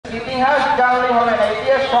জানলে হবে না,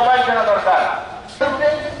 ইতিহাস সবাই জানা দরকার।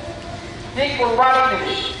 ঠিক কোরবানি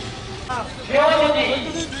দিবে সেও যদি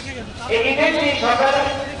এই ঈদের দিন সকালে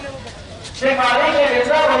সে মালিকের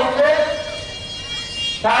রেজা হয়েছে,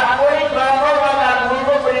 তারপরে তার পূর্ব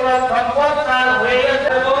পরিবার সম্পদ তার হয়ে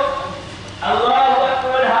গেছে। আল্লাহু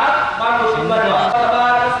আকবার হাত মানো সুবহানাল্লাহ ওয়া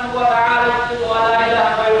তাআলা ওয়া লা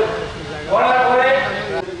ইলাহা গায়রু বলার পরে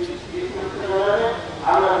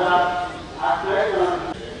আল্লাহ আসলে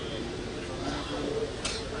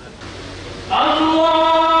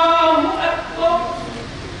আল্লাহু আকবার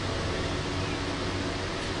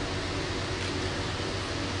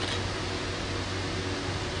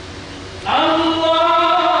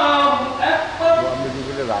আল্লাহু আকবার আমি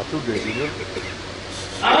বলে রাতু দেখি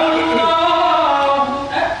আল্লাহু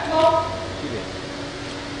আকবার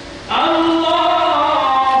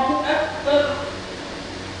আল্লাহু আকবার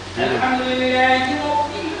আলহামদুলিল্লাহি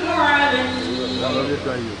রাব্বিল আলামিন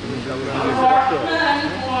আররাহমানির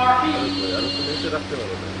রাহিম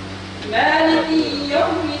মালিকি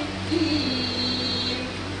ইয়াউমিদ্দিন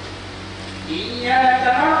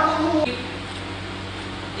ইয়্যাকা না'বুদু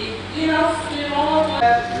ইহদিনাস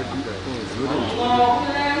সিরাতাল মুস্তাকিম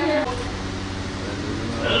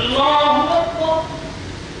Allahu Akbar.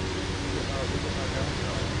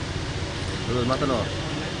 Terus mata no.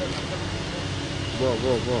 Bo.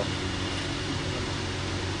 Bo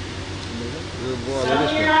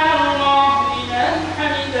Allahu liman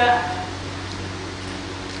hamidah.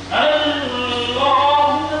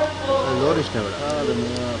 Allahu Akbar. Lor işte var.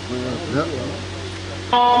 Allahu Akbar.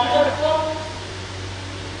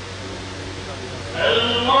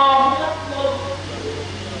 Allahu Akbar.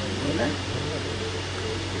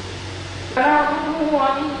 نعبد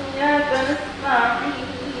وإياك نستعين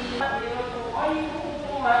خير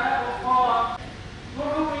وأبقى الله أكبر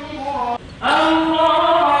الله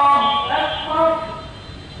أكبر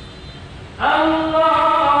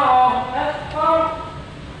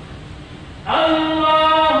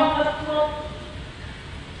الله أكبر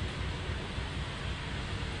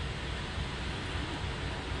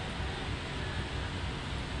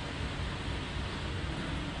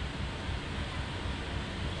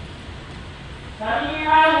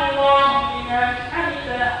سمع الله لمن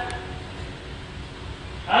حمده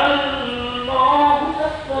الله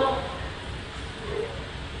أكبر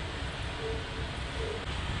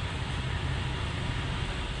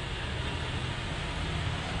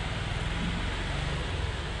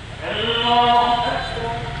الله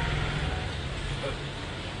أكبر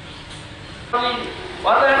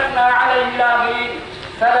وباركنا عليه الآخرين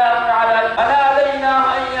سلام على وناديناه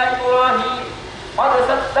أن يا إبراهيم قد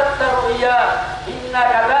صدقت الرؤيا إنا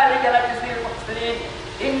كذلك نجزي المحسنين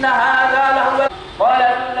إن هذا لهو قال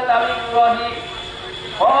سنة أبي إبراهيم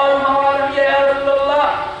قالوا ما هو النبي يا رسول الله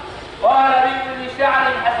قال بكل شعر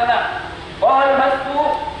حسنة قال فسوا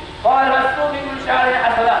بكل شعر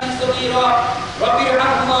حسنة صغيرا رب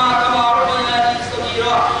ارحمهما كما ربياني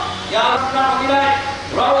صغيرا يا ربنا بذلك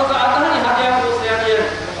روض أذهان هدايا وسيادير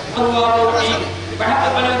الله الرحيم بحق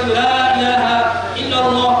بلد لا إله إلا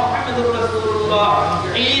الله محمد رسول الله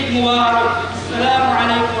عيد مبارك السلام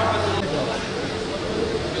عليكم ورحمة الله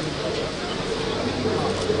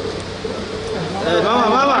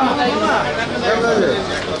ماما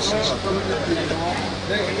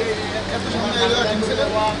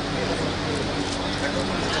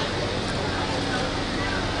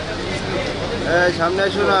সামনে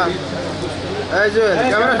আসো না এই যে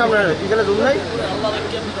ক্যামেরা সামনে এখানে জুম নাই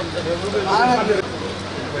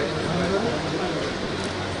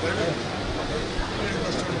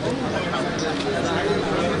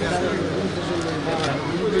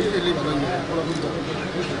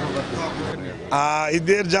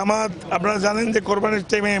ঈদের জামাত আপনারা জানেন যে কোরবানির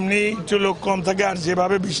টাইমে এমনি একটু লোক কম থাকে, আর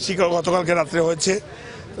যেভাবে বৃষ্টি গতকালকে রাত্রে হয়েছে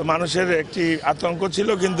তো মানুষের একটি আতঙ্ক ছিল,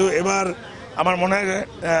 কিন্তু এবার আমার মনে হয়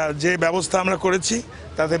যে ব্যবস্থা আমরা করেছি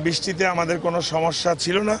তাতে বৃষ্টিতে আমাদের কোনো সমস্যা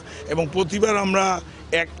ছিল না, এবং প্রতিবার আমরা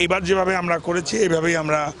এবার যেভাবে আমরা করেছি এইভাবেই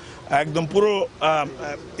আমরা একদম পুরো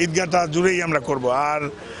ঈদগাহটা জুড়েই আমরা করব। আর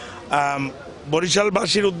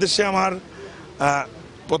বরিশালবাসীর উদ্দেশ্যে আমার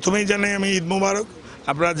প্রথমেই জানাই আমি ঈদ মুবারক।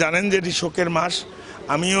 আপনারা জানেন যে এটি শোকের মাস,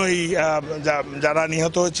 আমিও এই যারা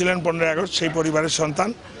নিহত হয়েছিলেন 15 আগস্ট সেই পরিবারের সন্তান।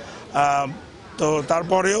 তো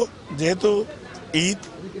তারপরেও যেহেতু ঈদ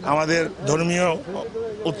আমাদের ধর্মীয়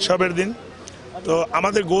উৎসবের দিন, তো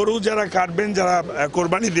আমাদের গরু যারা কাটবেন, যারা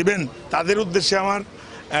কোরবানি দেবেন, তাদের উদ্দেশ্যে আমার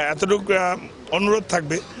এতটুকু অনুরোধ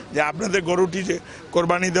থাকবে যে আপনাদের গরুটি যে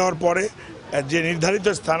কোরবানি দেওয়ার পরে যে নির্ধারিত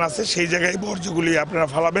স্থান আছে সেই জায়গায় বর্জ্যগুলি আপনারা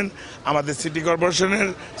ফালাবেন। আমাদের সিটি কর্পোরেশনের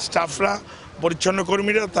স্টাফরা, পরিচ্ছন্ন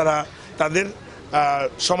কর্মীরা তারা তাদের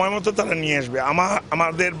সময় মতো তারা নিয়ে আসবে।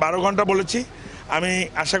 আমাদের 12 ঘন্টা বলেছি, আমি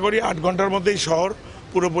আশা করি 8 ঘন্টার মধ্যেই শহর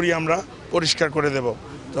পুরোপুরি আমরা পরিষ্কার করে দেব।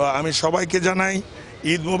 তো আমি সবাইকে জানাই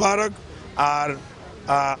ঈদ মুবারক। আর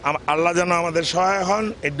আল্লাহ যেন আমাদের সহায় হন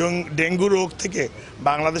এই ডেঙ্গু রোগ থেকে,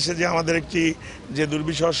 বাংলাদেশে যে আমাদের একটি যে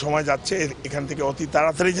দুর্বিষহ সময় যাচ্ছে, এখান থেকে অতি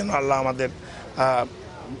তাড়াতাড়ি যেন আল্লাহ আমাদের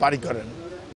পারি করেন।